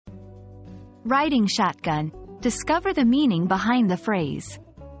Riding shotgun. Discover the meaning behind the phrase.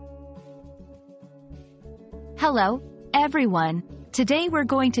 Hello, everyone. Today we're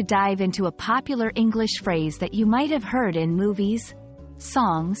going to dive into a popular English phrase that you might have heard in movies,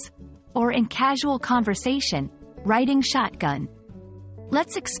 songs, or in casual conversation, riding shotgun.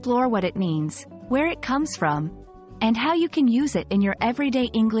 Let's explore what it means, where it comes from, and how you can use it in your everyday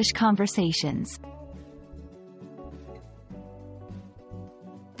English conversations.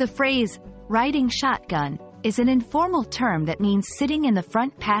 The phrase, riding shotgun, is an informal term that means sitting in the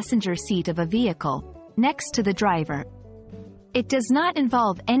front passenger seat of a vehicle, next to the driver. It does not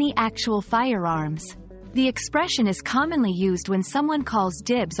involve any actual firearms. The expression is commonly used when someone calls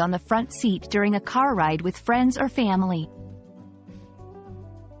dibs on the front seat during a car ride with friends or family.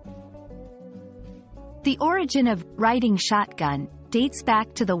 The origin of riding shotgun dates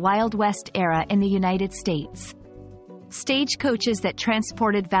back to the Wild West era in the United States. Stagecoaches that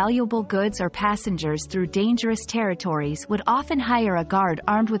transported valuable goods or passengers through dangerous territories would often hire a guard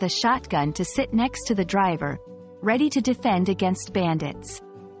armed with a shotgun to sit next to the driver, ready to defend against bandits.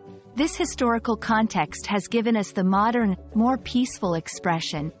 This historical context has given us the modern, more peaceful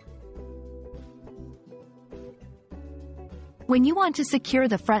expression. When you want to secure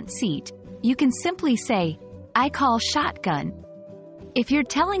the front seat, you can simply say, "I call shotgun." If you're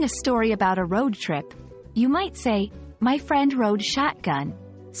telling a story about a road trip, you might say, "My friend rode shotgun,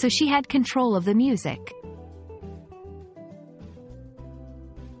 so she had control of the music."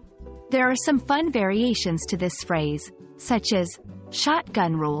 There are some fun variations to this phrase, such as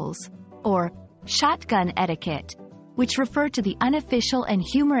shotgun rules or shotgun etiquette, which refer to the unofficial and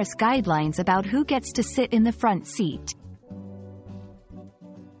humorous guidelines about who gets to sit in the front seat.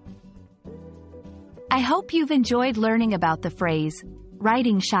 I hope you've enjoyed learning about the phrase,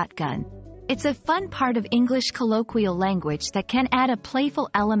 riding shotgun. It's a fun part of English colloquial language that can add a playful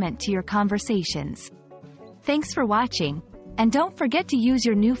element to your conversations. Thanks for watching, and don't forget to use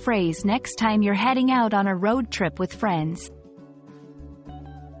your new phrase next time you're heading out on a road trip with friends.